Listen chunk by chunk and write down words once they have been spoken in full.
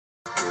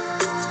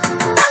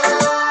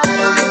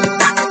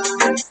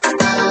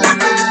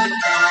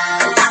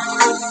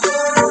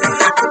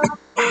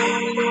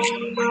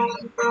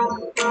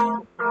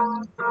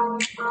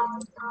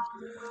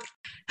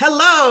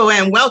Hello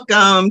and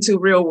welcome to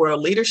Real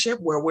World Leadership,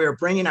 where we're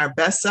bringing our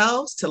best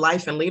selves to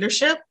life and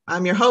leadership.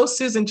 I'm your host,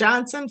 Susan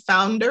Johnson,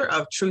 founder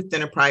of Truth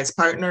Enterprise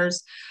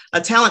Partners,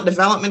 a talent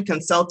development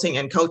consulting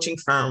and coaching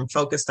firm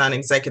focused on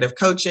executive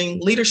coaching,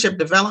 leadership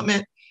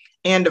development,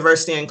 and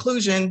diversity and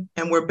inclusion,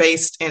 and we're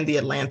based in the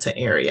Atlanta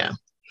area.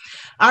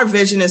 Our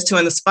vision is to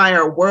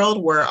inspire a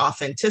world where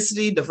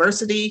authenticity,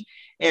 diversity,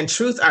 and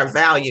truth are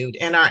valued,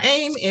 and our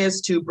aim is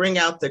to bring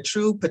out the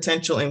true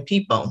potential in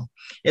people.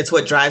 It's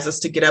what drives us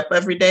to get up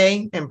every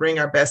day and bring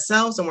our best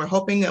selves, and we're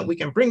hoping that we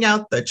can bring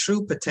out the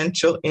true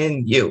potential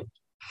in you.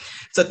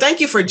 So thank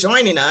you for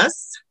joining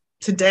us.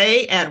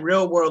 Today at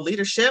Real World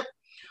Leadership,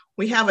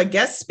 we have a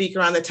guest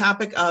speaker on the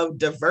topic of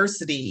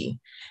diversity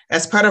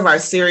as part of our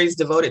series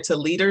devoted to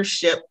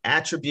leadership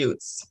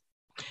attributes.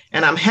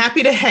 And I'm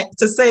happy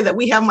to say that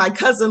we have my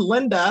cousin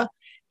Linda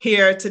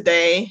here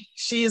today.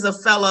 She's a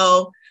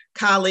fellow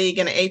colleague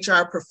and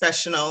HR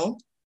professional,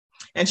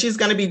 and she's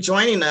going to be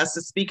joining us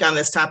to speak on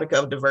this topic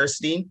of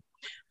diversity.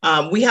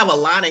 We have a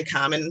lot in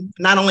common.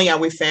 Not only are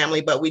we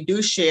family, but we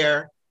do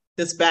share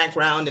this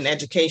background in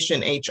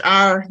education,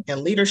 HR,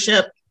 and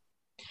leadership.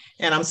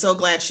 And I'm so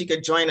glad she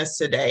could join us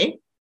today.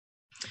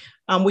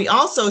 We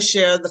also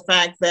share the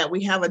fact that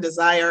we have a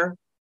desire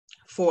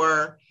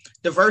for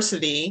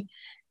diversity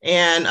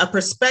and a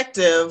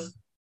perspective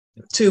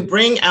to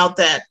bring out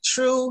that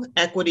true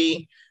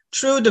equity,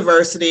 true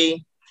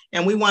diversity,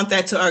 and we want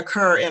that to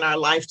occur in our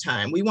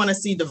lifetime. We want to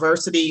see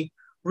diversity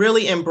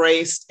really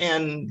embraced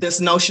and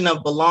this notion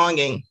of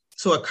belonging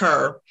to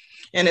occur.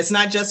 And it's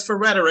not just for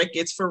rhetoric,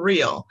 it's for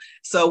real.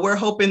 So we're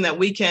hoping that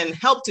we can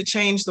help to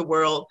change the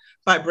world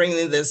by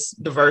bringing this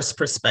diverse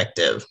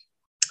perspective.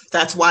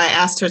 That's why I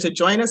asked her to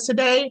join us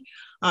today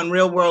on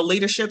Real World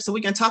Leadership, so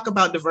we can talk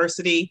about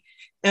diversity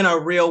in a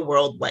real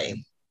world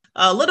way.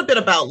 A little bit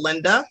about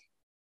Linda.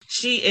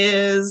 She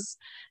is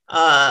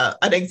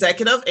an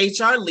executive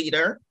HR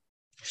leader.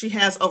 She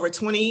has over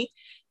 20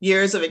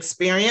 years of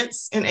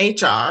experience in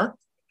HR.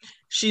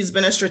 She's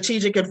been a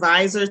strategic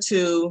advisor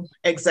to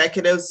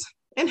executives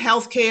in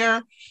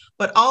healthcare,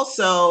 but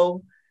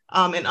also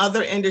in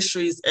other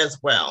industries as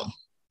well.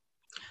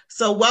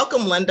 So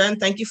welcome, Linda, and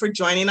thank you for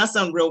joining us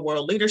on Real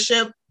World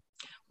Leadership.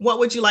 What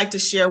would you like to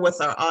share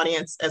with our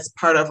audience as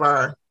part of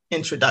our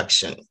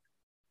introduction?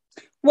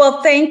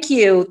 Well, thank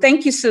you.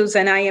 Thank you,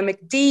 Susan. I am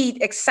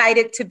indeed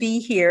excited to be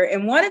here.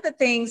 And one of the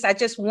things I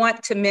just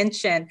want to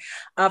mention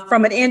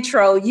from an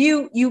intro,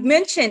 you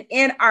mentioned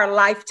in our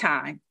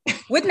lifetime.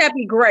 Wouldn't that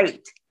be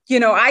great? You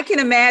know, I can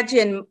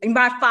imagine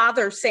my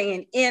father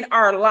saying in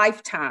our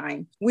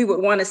lifetime, we would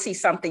want to see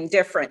something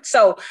different.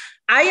 So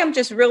I am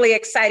just really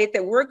excited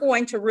that we're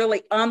going to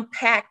really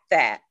unpack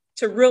that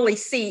to really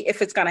see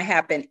if it's going to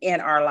happen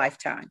in our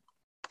lifetime.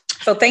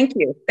 So thank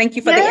you. Thank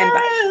you for the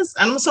invite. Yes,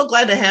 I'm so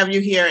glad to have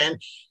you here.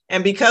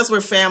 And because we're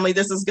family,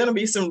 this is going to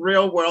be some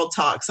real world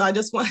talk. So I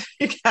just want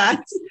you guys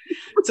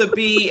to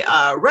be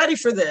ready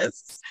for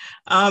this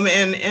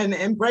and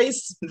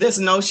embrace this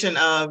notion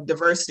of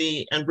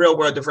diversity and real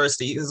world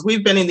diversity, because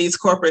we've been in these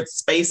corporate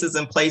spaces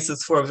and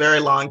places for a very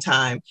long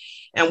time.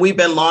 And we've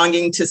been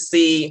longing to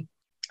see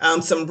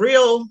some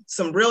real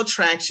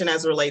traction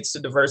as it relates to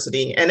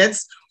diversity. And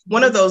it's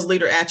one of those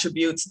leader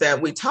attributes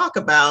that we talk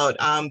about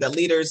that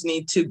leaders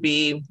need to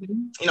be,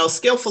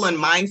 skillful and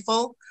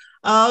mindful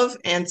of.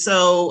 And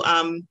so,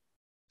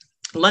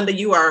 Linda,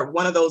 you are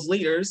one of those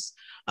leaders,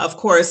 of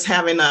course,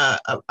 having a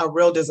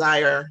real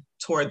desire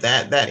toward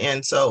that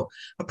end. So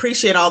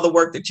appreciate all the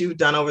work that you've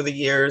done over the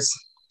years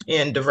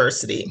in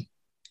diversity.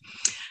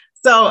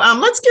 So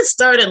let's get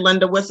started,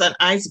 Linda, with an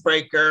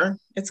icebreaker.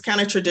 It's kind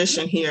of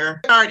tradition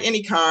here.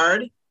 Any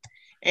card.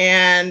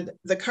 And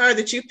the card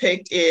that you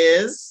picked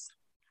is,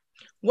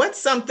 what's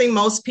something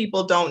most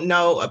people don't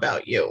know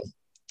about you?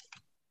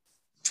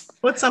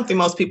 What's something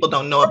most people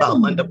don't know about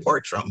Linda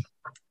Portram?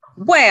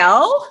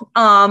 Well,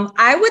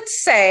 I would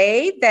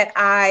say that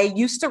I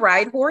used to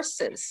ride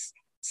horses.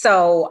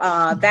 So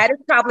that is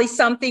probably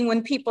something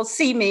when people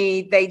see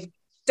me, they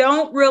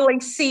don't really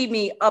see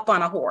me up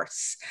on a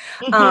horse.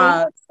 Mm-hmm.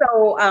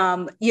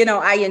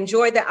 I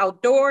enjoy the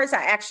outdoors.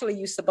 I actually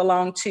used to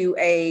belong to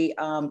a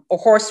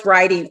horse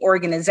riding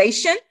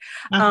organization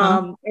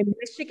in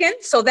Michigan.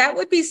 So that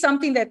would be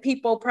something that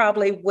people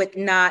probably would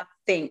not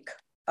think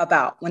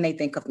about when they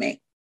think of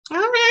me. All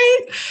right.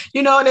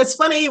 And it's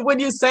funny when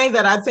you say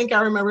that, I think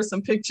I remember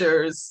some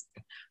pictures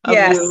of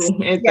you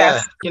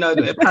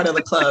at part of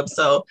the club.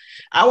 So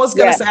I was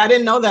going to say, I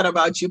didn't know that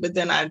about you, but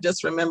then I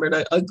just remembered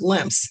a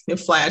glimpse. It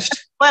flashed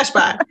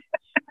by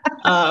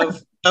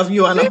of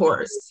you on a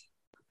horse.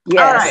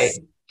 Yes. All right.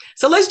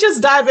 So let's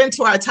just dive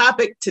into our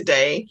topic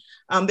today.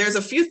 There's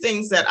a few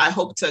things that I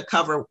hope to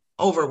cover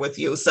over with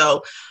you.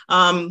 So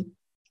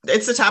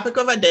it's the topic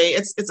of our day.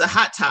 It's a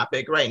hot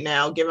topic right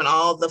now, given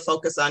all the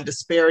focus on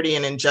disparity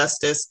and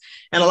injustice.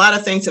 And a lot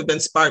of things have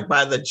been sparked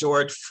by the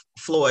George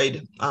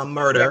Floyd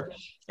murder.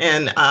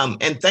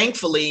 And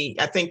thankfully,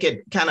 I think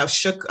it kind of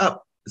shook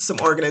up some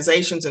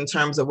organizations in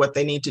terms of what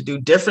they need to do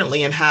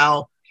differently and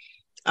how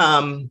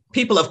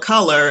people of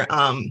color,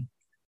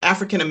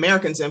 African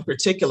Americans in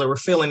particular, were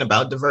feeling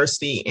about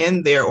diversity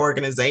in their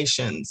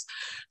organizations.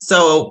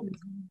 So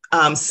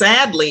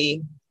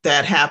sadly,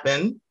 that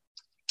happened,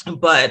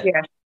 but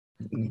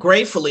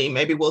gratefully,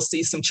 maybe we'll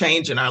see some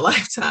change in our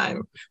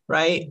lifetime,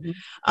 right?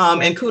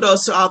 And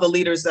kudos to all the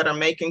leaders that are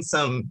making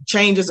some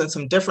changes and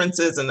some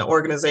differences in the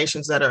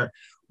organizations that are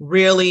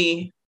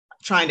really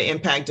trying to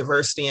impact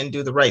diversity and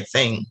do the right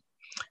thing.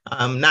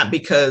 Not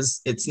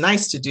because it's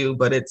nice to do,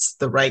 but it's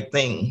the right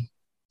thing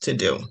to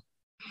do.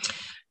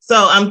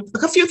 So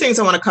a few things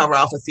I want to cover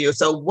off with you.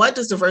 So what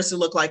does diversity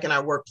look like in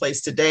our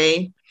workplace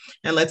today?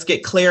 And let's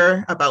get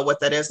clear about what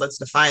that is. Let's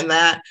define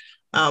that.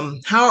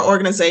 How are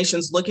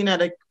organizations looking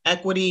at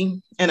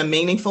equity in a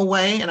meaningful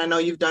way? And I know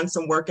you've done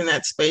some work in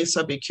that space, so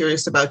I'd be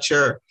curious about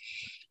your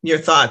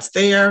thoughts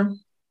there.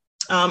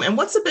 And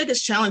what's the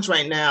biggest challenge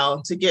right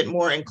now to get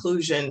more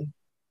inclusion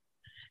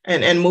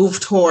and move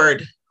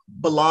toward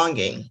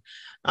belonging?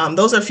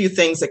 Those are a few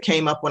things that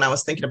came up when I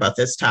was thinking about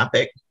this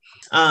topic.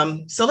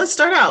 So let's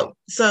start out.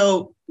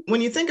 So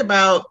when you think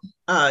about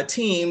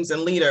teams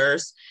and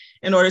leaders,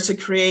 in order to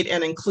create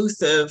an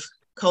inclusive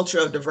culture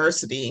of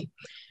diversity,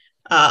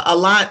 a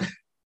lot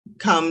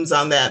comes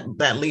on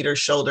that leader's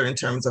shoulder in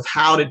terms of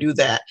how to do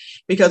that,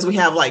 because we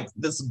have like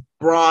this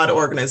broad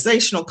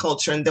organizational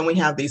culture, and then we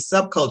have these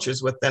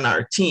subcultures within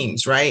our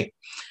teams, right?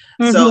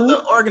 So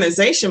the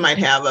organization might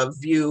have a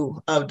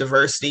view of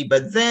diversity,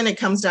 but then it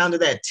comes down to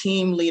that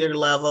team leader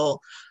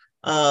level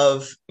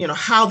of,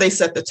 how they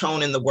set the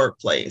tone in the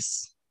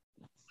workplace.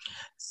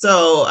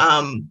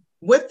 So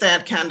with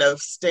that kind of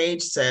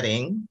stage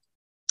setting,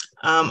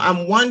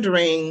 I'm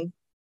wondering,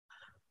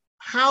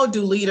 how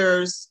do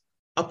leaders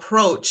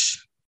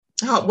approach,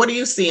 what do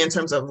you see in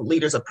terms of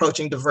leaders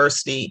approaching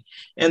diversity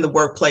in the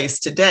workplace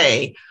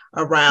today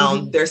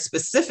around their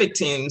specific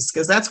teams?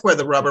 Because that's where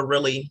the rubber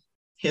really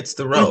hits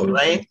the road,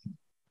 right?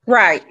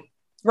 Right.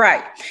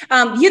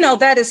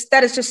 That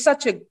is just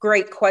such a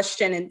great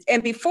question.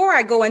 And before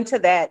I go into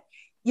that,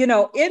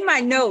 in my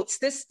notes,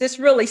 this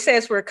really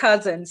says we're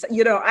cousins.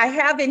 I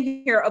have in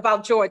here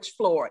about George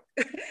Floyd.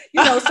 So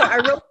I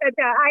wrote that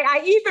down.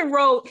 I even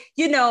wrote,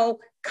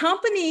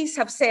 companies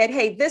have said,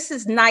 hey, this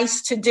is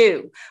nice to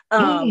do.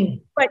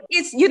 But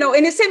it's,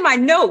 and it's in my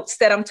notes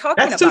that I'm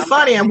talking about. That's too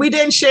funny. And we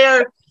didn't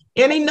share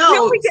any notes.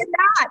 No, we did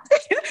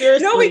not.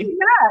 Seriously. No, we did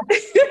not.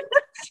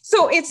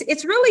 So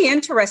it's really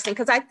interesting,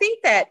 because I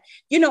think that,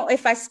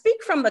 if I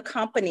speak from the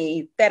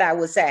company that I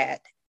was at,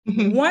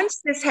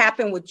 once this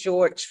happened with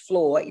George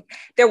Floyd,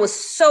 there was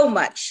so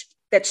much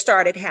that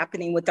started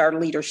happening with our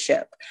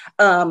leadership.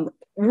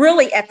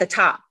 Really at the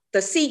top, the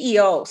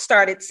CEO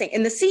started saying,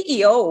 and the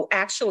CEO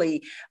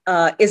actually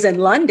is in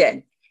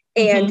London.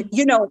 And,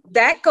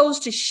 that goes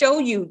to show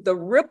you the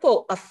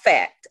ripple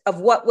effect of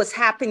what was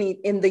happening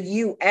in the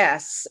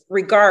US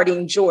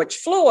regarding George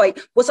Floyd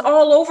was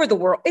all over the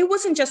world. It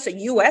wasn't just a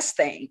US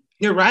thing.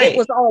 You're right. It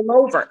was all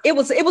over. It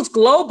was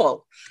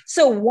global.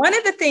 So one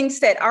of the things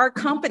that our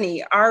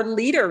company, our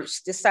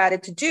leaders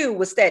decided to do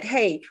was that,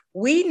 hey,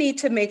 we need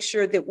to make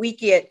sure that we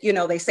get,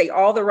 they say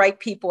all the right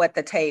people at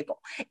the table.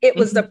 It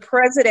was the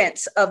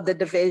presidents of the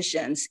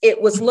divisions. It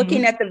was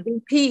looking at the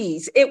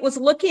VPs. It was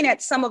looking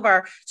at some of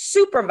our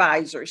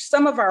supervisors,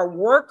 some of our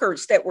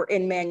workers that were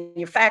in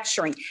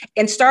manufacturing,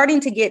 and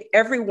starting to get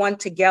everyone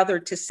together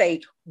to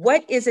say,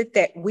 what is it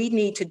that we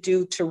need to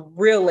do to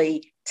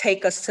really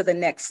take us to the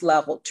next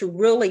level, to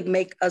really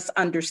make us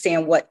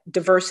understand what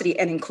diversity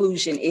and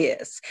inclusion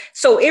is.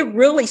 So it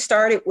really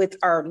started with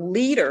our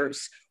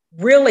leaders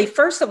really,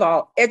 first of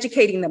all,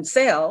 educating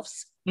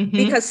themselves,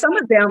 because some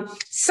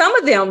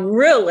of them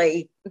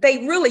really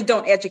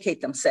don't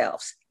educate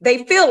themselves.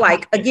 They feel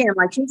like, again,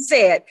 like you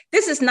said,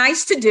 this is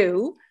nice to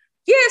do.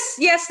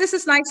 Yes, this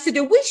is nice to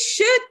do. We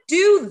should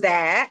do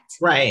that.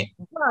 Right.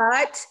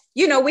 But,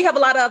 we have a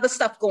lot of other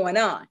stuff going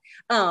on.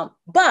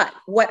 But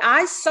what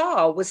I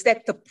saw was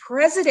that the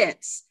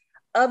presidents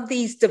of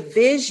these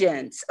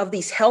divisions, of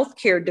these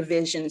healthcare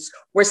divisions,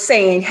 were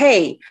saying,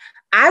 hey,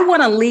 I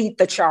want to lead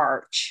the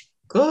charge.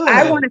 Good.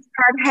 I want to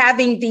start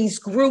having these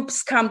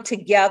groups come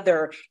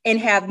together and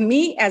have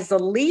me as a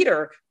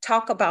leader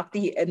talk about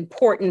the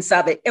importance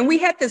of it. And we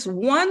had this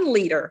one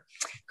leader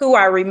who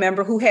I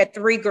remember who had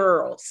 3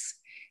 girls.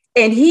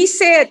 And he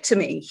said to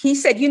me,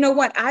 you know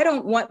what? I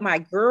don't want my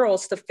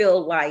girls to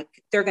feel like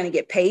they're going to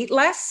get paid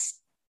less.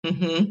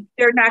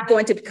 They're not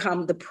going to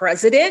become the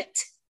president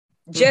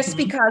just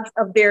because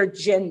of their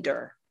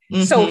gender.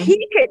 So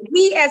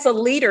he as a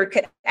leader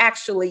could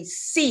actually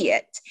see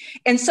it.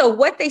 And so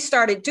what they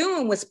started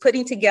doing was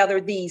putting together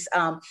these,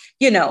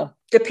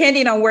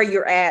 depending on where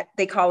you're at,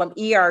 they call them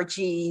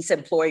ERGs,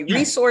 employee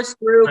resource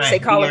groups. Right. They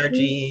call them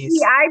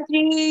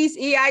EIGs,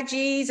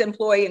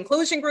 employee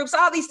inclusion groups,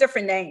 all these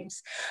different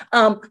names.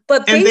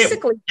 But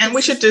basically, and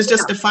we should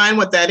just define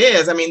what that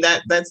is. I mean,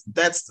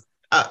 that's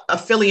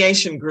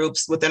affiliation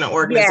groups within an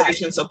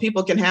organization so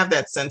people can have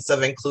that sense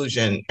of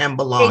inclusion and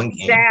belonging.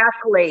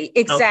 Exactly.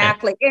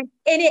 Okay.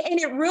 And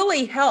it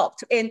really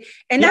helped. And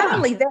not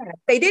only that,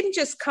 they didn't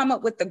just come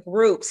up with the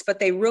groups, but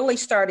they really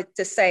started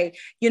to say,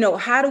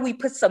 how do we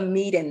put some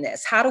meat in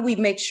this? How do we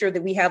make sure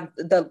that we have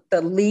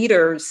the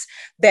leaders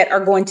that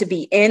are going to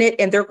be in it,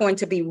 and they're going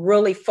to be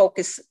really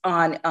focused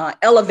on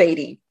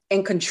elevating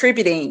and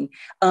contributing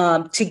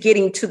to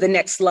getting to the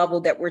next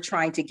level that we're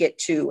trying to get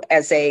to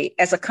as a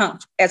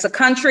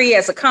country,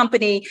 as a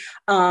company,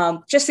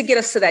 just to get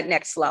us to that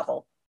next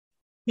level.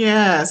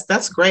 Yes,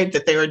 that's great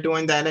that they were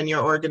doing that in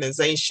your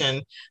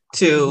organization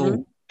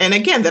too. And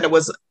again, that it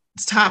was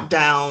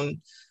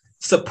top-down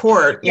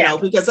support, you know,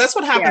 because that's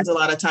what happens a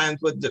lot of times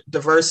with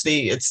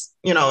diversity. It's,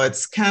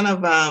 it's kind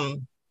of,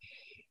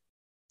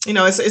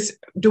 it's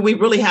do we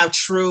really have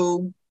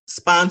true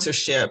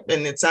sponsorship?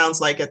 And it sounds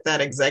like at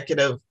that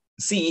executive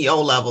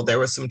CEO level, there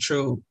was some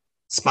true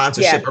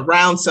sponsorship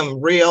around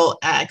some real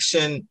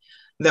action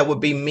that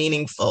would be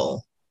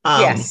meaningful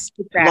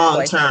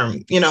long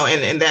term,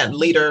 and that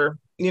leader,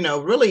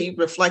 really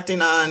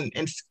reflecting on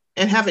and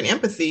having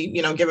empathy,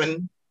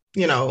 given,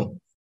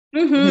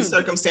 his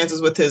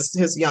circumstances with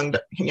his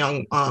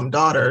young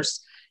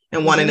daughters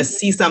and wanting to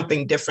see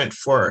something different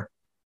for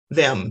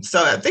them.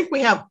 So I think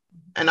we have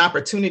an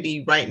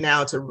opportunity right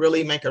now to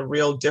really make a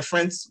real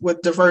difference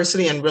with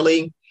diversity and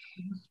really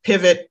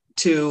pivot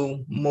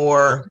to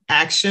more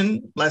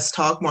action, less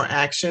talk, more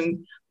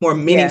action, more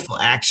meaningful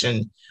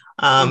action,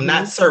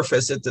 not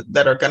surface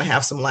that are going to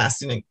have some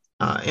lasting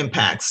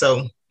impact.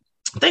 So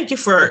thank you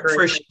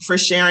for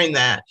sharing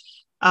that.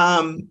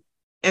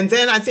 And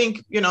then I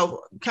think,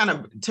 kind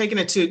of taking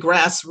it to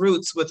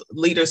grassroots with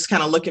leaders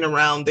kind of looking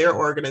around their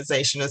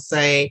organization and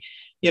say,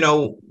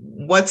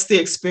 what's the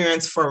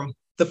experience for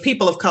the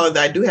people of color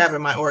that I do have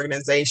in my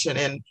organization,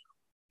 and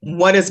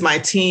what is my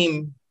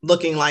team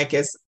looking like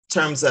as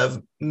terms of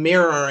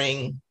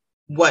mirroring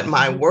what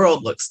my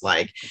world looks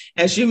like?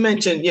 As you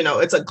mentioned,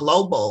 it's a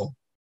global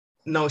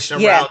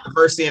notion around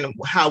diversity and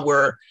how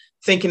we're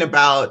thinking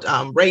about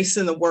race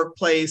in the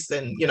workplace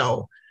and,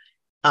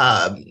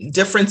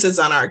 differences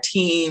on our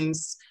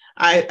teams.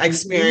 I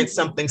experienced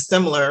something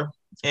similar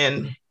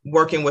in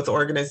working with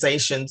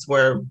organizations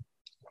where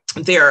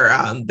they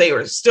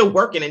are still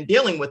working and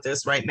dealing with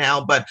this right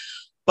now, but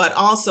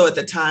also at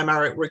the time I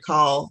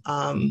recall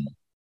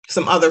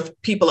some other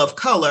people of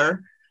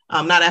color,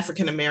 not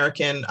African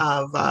American,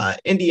 of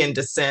Indian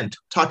descent,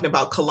 talking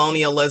about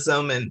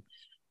colonialism and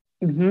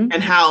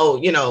how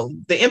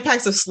the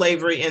impacts of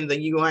slavery in the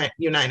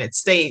United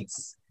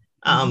States.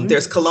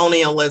 There's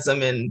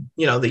colonialism in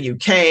the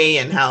UK,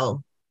 and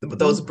how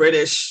those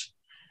British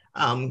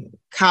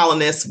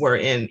colonists were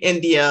in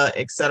India,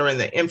 et cetera, and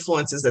the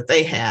influences that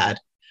they had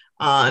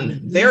on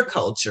their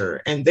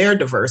culture and their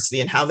diversity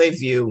and how they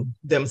view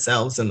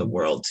themselves in the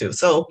world too.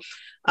 So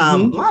a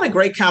lot of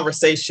great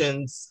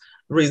conversations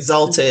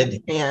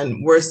resulted,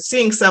 and we're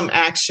seeing some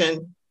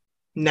action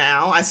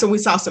now. We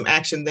saw some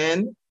action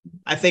then.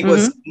 I think it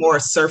was more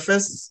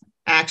surface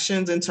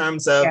actions in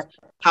terms of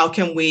how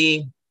can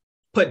we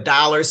put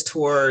dollars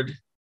toward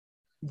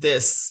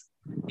this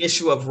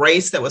issue of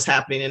race that was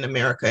happening in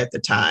America at the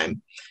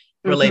time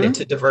related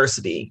to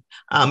diversity,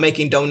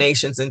 making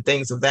donations and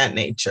things of that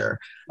nature.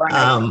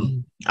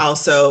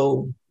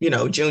 Also,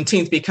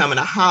 Juneteenth becoming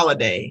a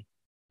holiday,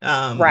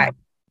 a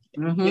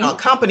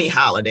company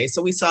holiday.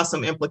 So we saw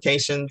some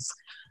implications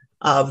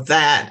of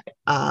that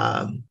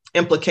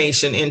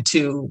implication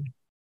into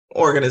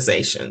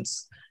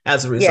organizations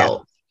as a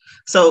result.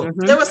 So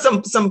there was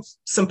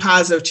some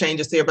positive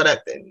changes there,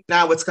 but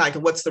now it's kind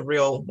of what's the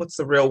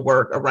real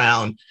work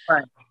around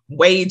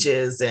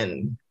wages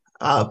and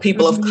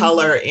people of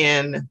color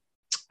in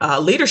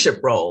leadership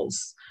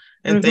roles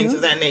and things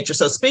of that nature.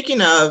 So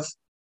speaking of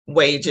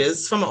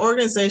wages, from an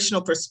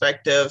organizational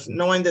perspective,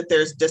 knowing that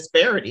there's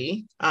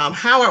disparity,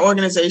 how are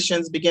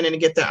organizations beginning to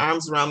get their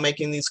arms around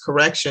making these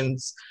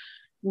corrections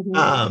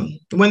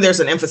when there's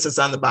an emphasis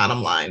on the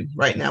bottom line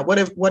right now? What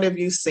have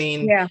you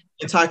seen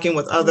in talking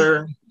with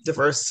other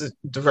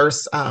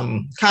diverse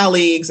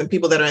colleagues and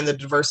people that are in the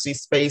diversity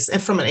space, and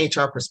from an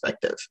HR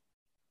perspective?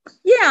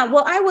 Yeah,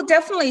 well, I will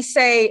definitely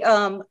say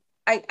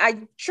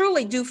I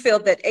truly do feel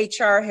that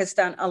HR has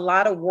done a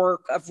lot of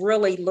work of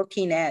really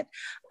looking at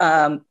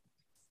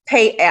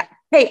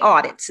pay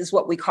audits, is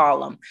what we call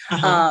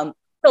them.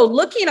 So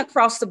looking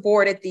across the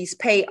board at these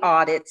pay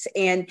audits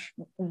and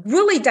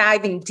really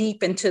diving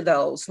deep into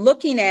those,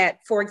 looking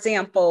at, for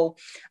example,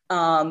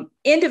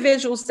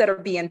 individuals that are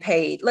being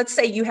paid. Let's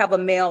say you have a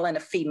male and a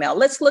female.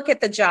 Let's look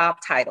at the job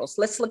titles.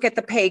 Let's look at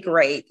the pay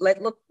grade.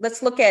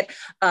 Let's look at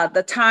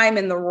the time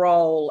in the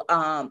role,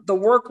 the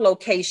work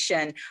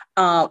location.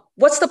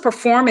 What's the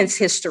performance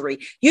history?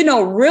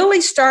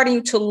 Really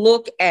starting to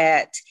look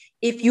at,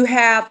 if you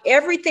have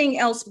everything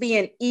else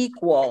being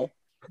equal,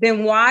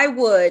 then why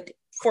would,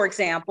 for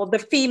example, the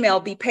female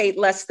be paid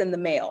less than the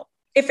male?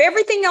 If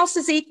everything else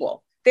is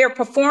equal, their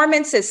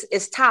performance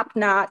is top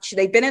notch,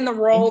 they've been in the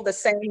role the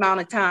same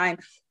amount of time,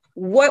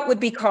 what would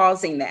be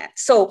causing that?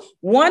 So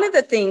one of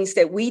the things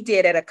that we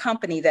did at a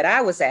company that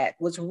I was at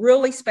was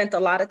really spent a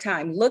lot of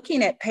time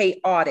looking at pay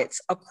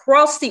audits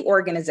across the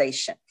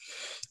organization.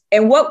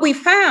 And what we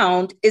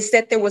found is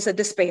that there was a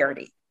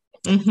disparity.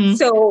 Mm-hmm.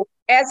 So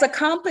as a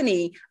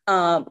company,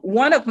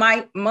 one of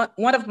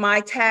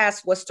my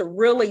tasks was to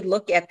really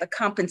look at the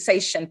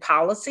compensation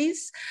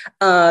policies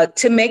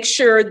to make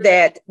sure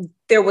that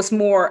there was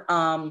more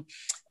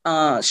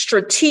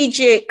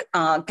strategic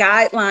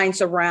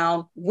guidelines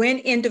around when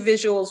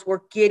individuals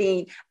were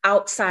getting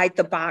outside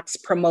the box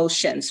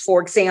promotions.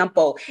 For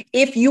example,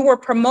 if you were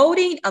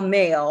promoting a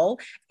male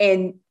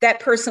and that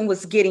person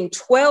was getting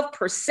 12%,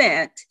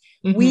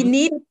 mm-hmm. we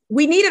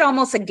needed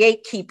almost a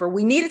gatekeeper.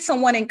 We needed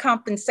someone in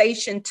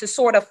compensation to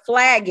sort of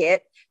flag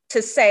it,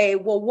 to say,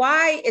 well,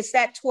 why is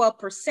that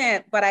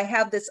 12%, but I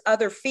have this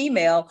other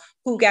female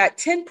who got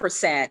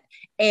 10%?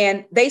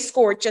 And they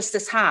scored just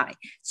as high.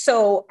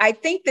 So I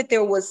think that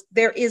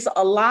there is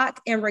a lot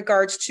in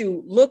regards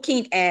to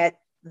looking at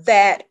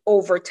that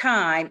over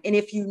time. And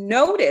if you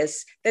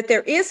notice that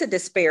there is a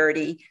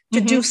disparity, to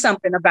mm-hmm. do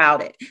something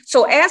about it.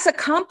 So as a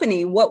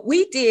company, what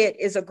we did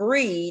is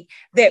agreed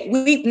that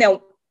we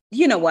know,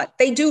 you know what,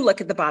 they do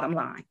look at the bottom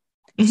line.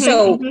 Mm-hmm,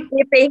 so mm-hmm.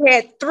 if they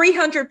had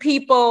 300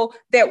 people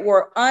that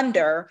were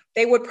under,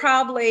 they would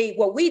probably,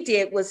 what we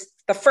did was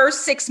the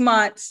first 6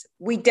 months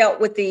we dealt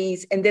with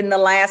these, and then the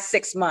last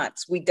 6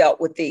 months we dealt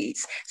with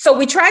these. So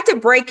we tried to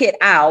break it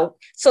out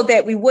so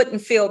that we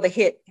wouldn't feel the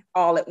hit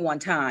all at one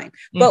time.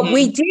 But mm-hmm.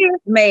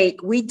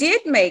 we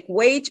did make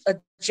wage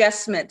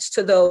adjustments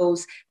to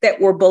those that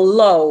were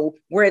below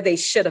where they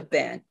should have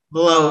been.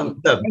 Below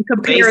the in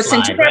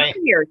comparison to their right?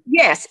 peers.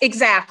 Yes,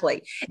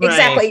 exactly. Right.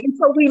 Exactly. And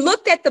so we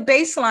looked at the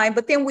baseline,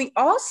 but then we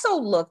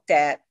also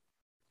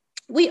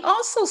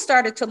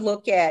started to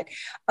look at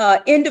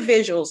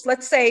individuals,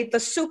 let's say the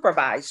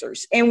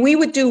supervisors, and we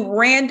would do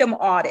random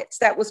audits.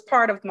 That was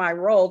part of my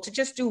role, to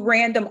just do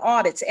random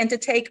audits and to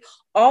take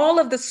all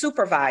of the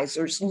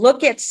supervisors,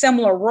 look at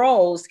similar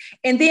roles,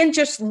 and then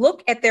just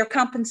look at their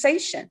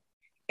compensation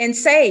and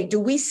say, do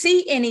we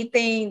see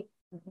anything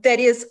that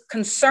is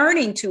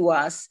concerning to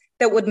us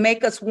that would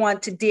make us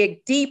want to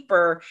dig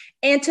deeper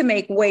and to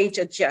make wage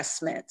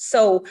adjustments?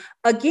 So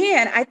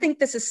again, I think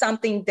this is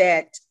something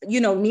that,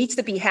 needs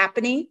to be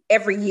happening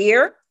every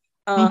year.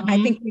 Mm-hmm.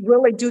 I think we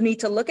really do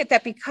need to look at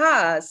that,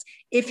 because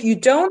if you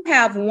don't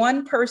have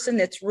one person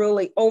that's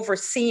really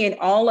overseeing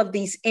all of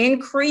these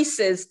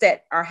increases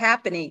that are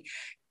happening,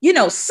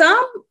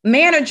 some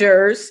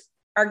managers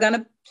are going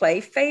to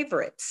play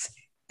favorites.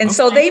 And okay.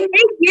 So they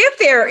may give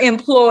their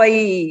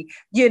employee,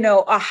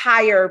 a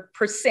higher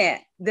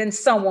percent than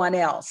someone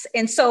else.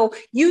 And so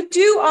you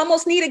do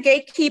almost need a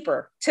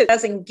gatekeeper to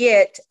doesn't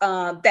get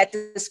that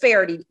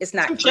disparity is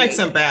not created. Checks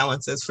and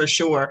balances for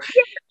sure.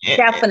 Yeah,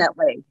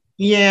 definitely.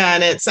 Yeah.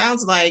 And it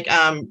sounds like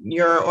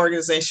your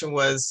organization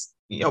was,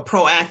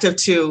 proactive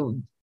to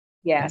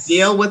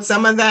deal with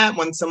some of that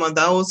when some of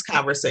those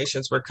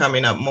conversations were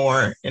coming up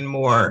more and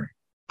more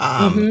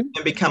mm-hmm.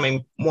 and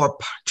becoming more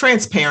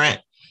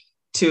transparent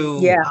to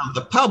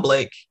the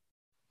public,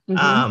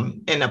 mm-hmm.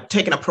 And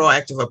taking a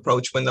proactive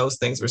approach when those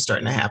things were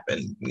starting to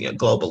happen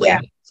globally. Yeah.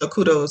 So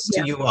kudos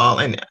to you all.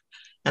 And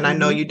mm-hmm. I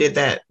know you did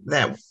that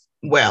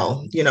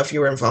well. If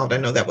you were involved, I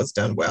know that was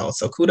done well.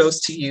 So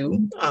kudos to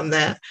you on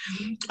that.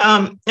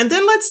 Mm-hmm. And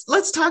then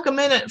let's talk a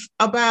minute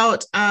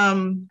about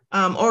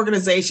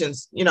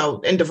organizations,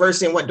 and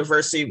diversity and what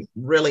diversity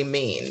really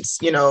means.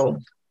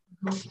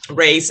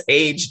 Race,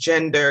 age,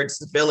 gender,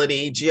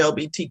 disability,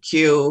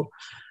 GLBTQ.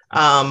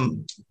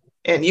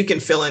 And you can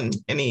fill in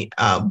any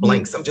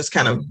blanks. I'm just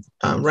kind of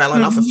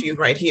rattling mm-hmm. off a few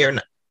right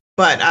here.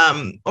 But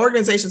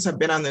organizations have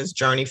been on this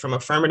journey from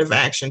affirmative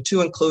action to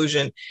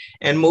inclusion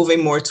and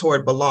moving more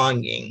toward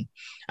belonging.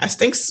 I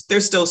think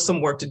there's still some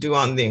work to do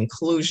on the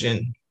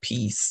inclusion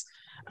piece.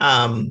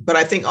 But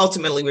I think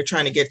ultimately we're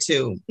trying to get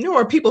to,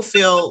 where people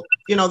feel,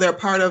 they're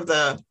part of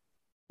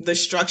the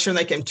structure and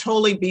they can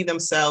totally be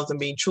themselves and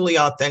be truly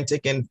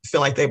authentic and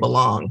feel like they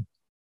belong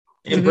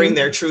and mm-hmm. bring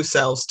their true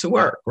selves to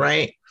work,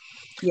 right?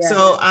 Yeah.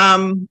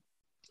 So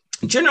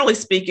generally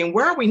speaking,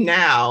 where are we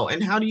now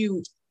and how do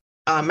you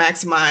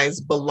maximize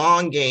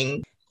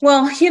belonging?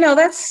 Well,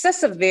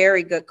 that's a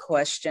very good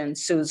question,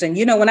 Susan.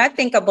 When I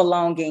think of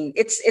belonging,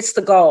 it's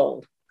the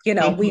goal.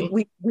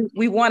 Mm-hmm.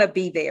 we want to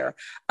be there.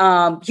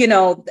 That's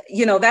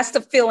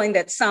the feeling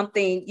that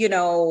something,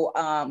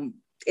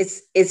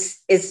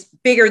 is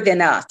bigger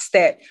than us,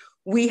 that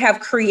we have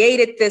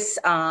created this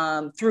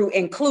through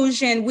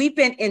inclusion. We've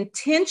been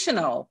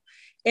intentional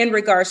in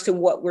regards to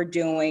what we're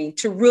doing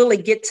to really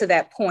get to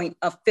that point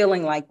of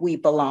feeling like we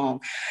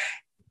belong.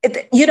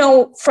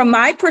 From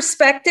my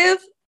perspective,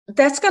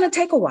 that's going to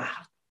take a while.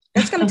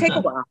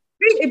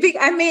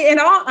 I mean, in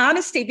all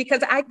honesty,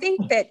 because I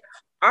think that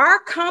our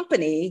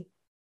company,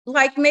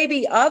 like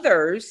maybe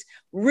others,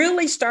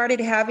 really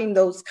started having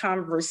those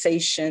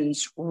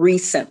conversations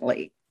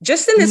recently,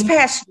 just in this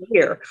past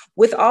year,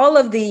 with all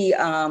of the,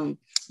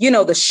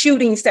 the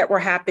shootings that were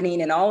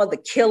happening and all of the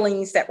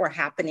killings that were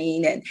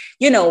happening. And,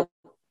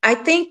 I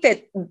think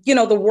that,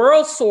 the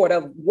world sort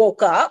of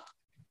woke up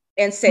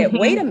and said,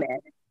 wait a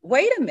minute.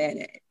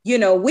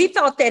 We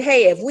thought that,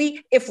 hey,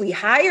 if we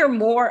hire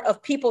more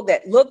of people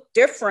that look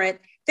different,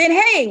 then,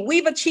 hey,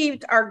 we've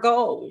achieved our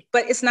goal.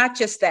 But it's not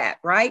just that,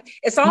 right?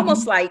 It's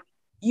almost like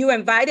you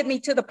invited me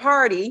to the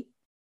party,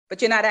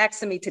 but you're not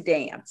asking me to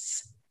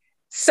dance.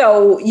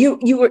 So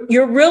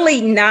you're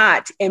really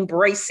not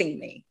embracing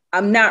me.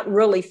 I'm not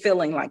really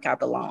feeling like I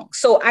belong.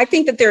 So I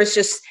think that there's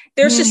just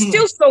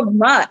still so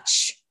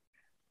much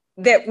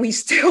that we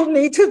still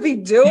need to be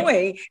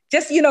doing.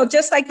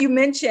 Just like you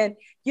mentioned,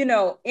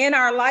 in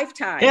our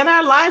lifetime. In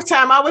our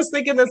lifetime, I was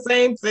thinking the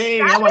same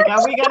thing. I'm like,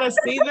 are we gonna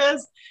see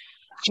this?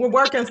 We're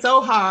working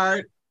so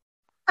hard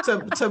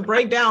to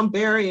break down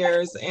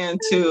barriers and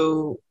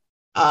to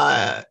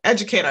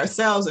educate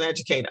ourselves and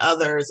educate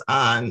others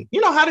on,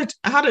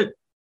 how to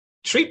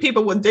treat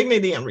people with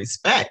dignity and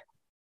respect.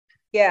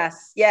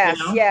 Yes.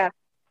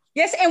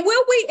 And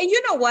will we? And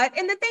you know what?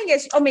 And the thing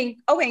is,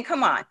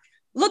 come on.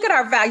 Look at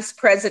our vice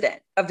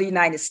president of the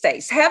United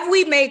States. Have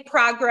we made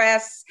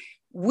progress?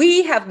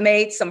 We have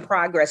made some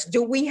progress.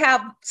 Do we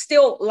have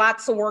still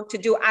lots of work to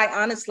do?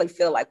 I honestly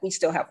feel like we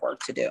still have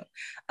work to do.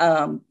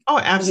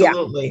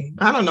 Absolutely.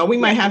 Yeah. I don't know. We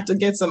might have to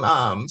get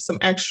some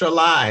extra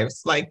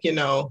lives, like, in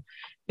a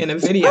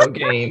video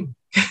game.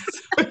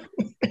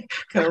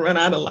 Kind of run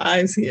out of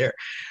lives here.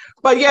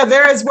 But yeah,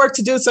 there is work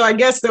to do. So I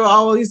guess there will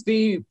always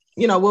be,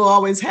 we'll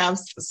always have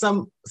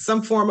some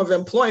form of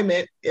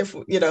employment if,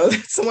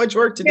 there's so much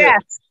work to do.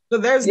 So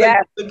there's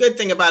the good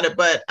thing about it.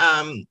 But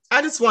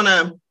I just want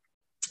to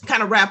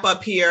kind of wrap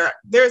up here.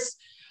 There's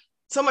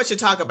so much to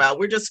talk about.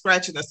 We're just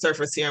scratching the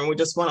surface here, and we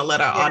just want to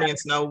let our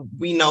audience know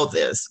we know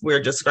this.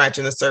 We're just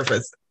scratching the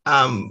surface.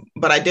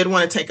 But I did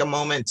want to take a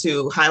moment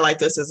to highlight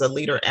this as a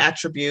leader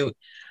attribute.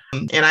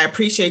 And I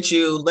appreciate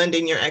you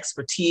lending your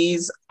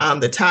expertise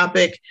on the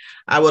topic.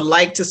 I would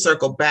like to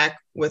circle back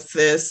with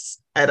this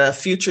at a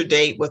future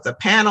date with a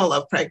panel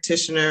of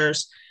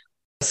practitioners.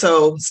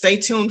 So stay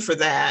tuned for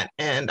that.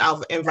 And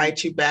I'll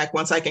invite you back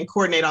once I can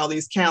coordinate all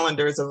these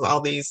calendars of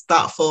all these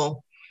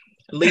thoughtful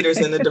leaders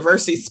in the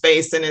diversity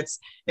space. And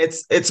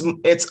it's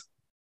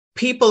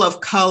people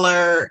of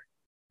color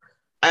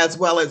as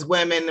well as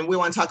women. And we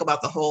want to talk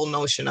about the whole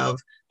notion of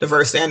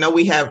diversity. I know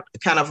we have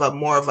kind of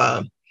more of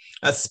a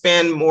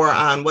spin more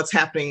on what's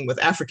happening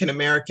with African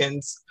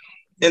Americans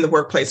in the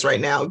workplace right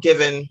now,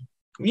 given,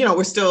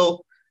 we're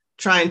still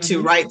trying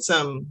to write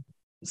some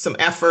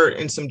effort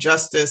and some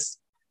justice,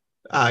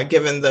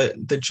 given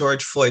the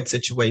George Floyd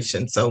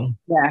situation. So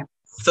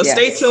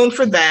stay tuned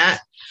for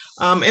that.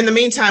 In the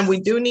meantime,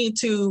 we do need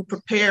to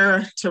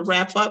prepare to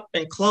wrap up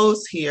and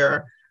close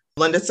here,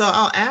 Linda. So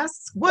I'll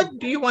ask, what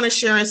do you want to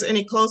share as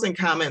any closing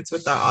comments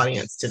with our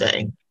audience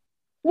today?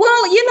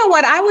 Well, you know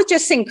what? I would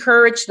just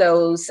encourage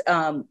those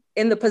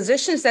in the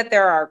positions that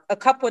there are a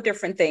couple of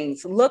different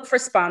things. Look for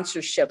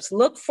sponsorships,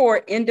 look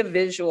for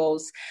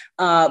individuals,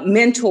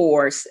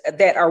 mentors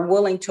that are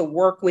willing to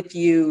work with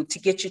you to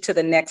get you to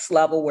the next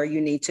level where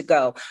you need to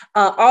go.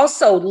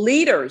 Also,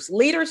 leaders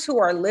who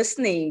are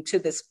listening to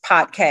this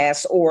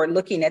podcast or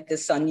looking at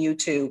this on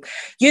YouTube,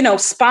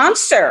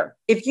 sponsor.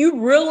 If you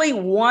really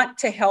want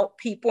to help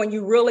people and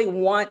you really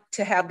want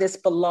to have this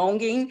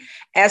belonging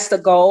as the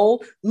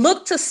goal,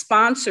 look to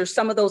sponsor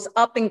some of those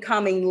up and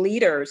coming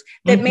leaders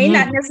that may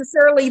not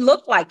necessarily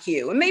look like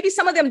you. And maybe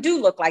some of them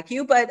do look like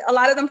you, but a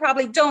lot of them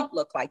probably don't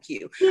look like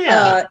you.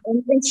 And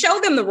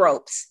show them the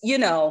ropes,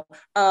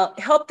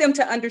 help them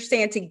to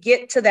understand to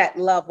get to that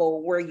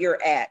level where you're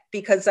at,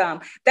 because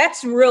that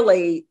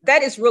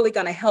is really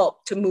going to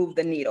help to move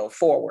the needle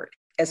forward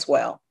as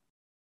well.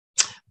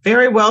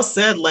 Very well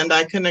said, Linda.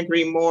 I couldn't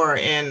agree more.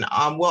 And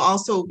we'll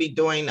also be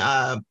doing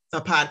a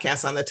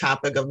podcast on the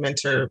topic of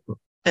mentor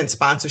and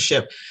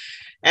sponsorship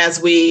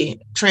as we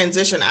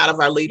transition out of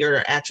our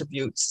leader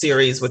attribute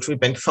series, which we've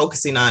been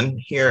focusing on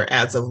here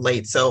as of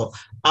late. So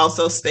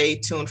also stay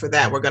tuned for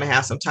that. We're going to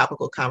have some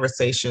topical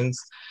conversations.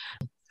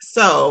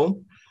 So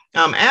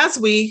as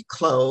we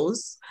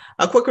close,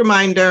 a quick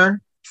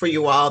reminder for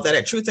you all that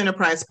at Truth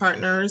Enterprise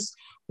Partners,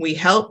 we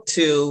help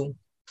to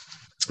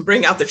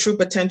bring out the true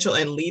potential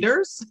in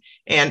leaders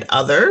and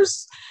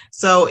others.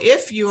 So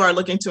if you are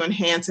looking to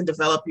enhance and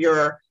develop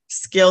your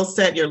skill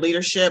set, your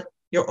leadership,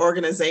 your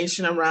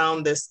organization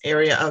around this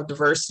area of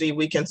diversity,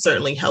 we can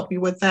certainly help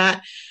you with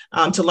that.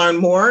 To learn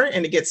more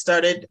and to get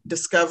started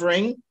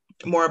discovering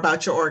more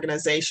about your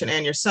organization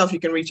and yourself,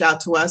 you can reach out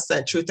to us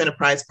at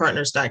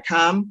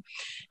truthenterprisepartners.com.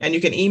 And you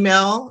can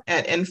email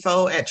at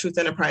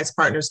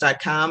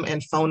info@truthenterprisepartners.com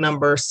and phone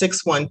number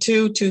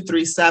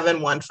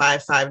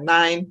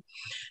 612-237-1559.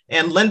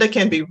 And Linda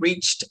can be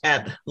reached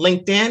at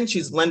LinkedIn.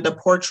 She's Linda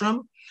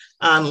Portram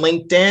on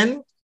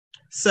LinkedIn.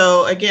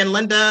 So again,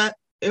 Linda,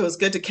 it was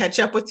good to catch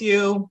up with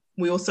you.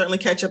 We will certainly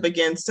catch up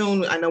again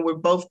soon. I know we've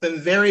both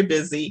been very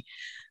busy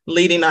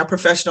leading our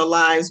professional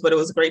lives, but it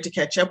was great to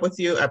catch up with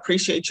you. I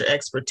appreciate your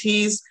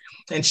expertise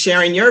and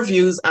sharing your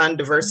views on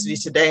diversity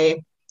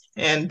today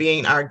and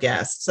being our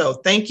guest. So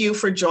thank you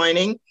for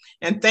joining.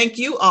 And thank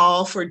you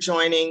all for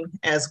joining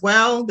as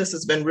well. This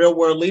has been Real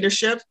World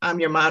Leadership. I'm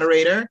your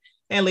moderator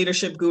and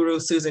leadership guru,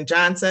 Susan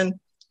Johnson.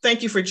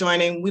 Thank you for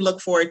joining. We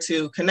look forward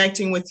to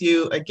connecting with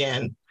you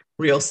again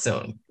real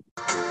soon.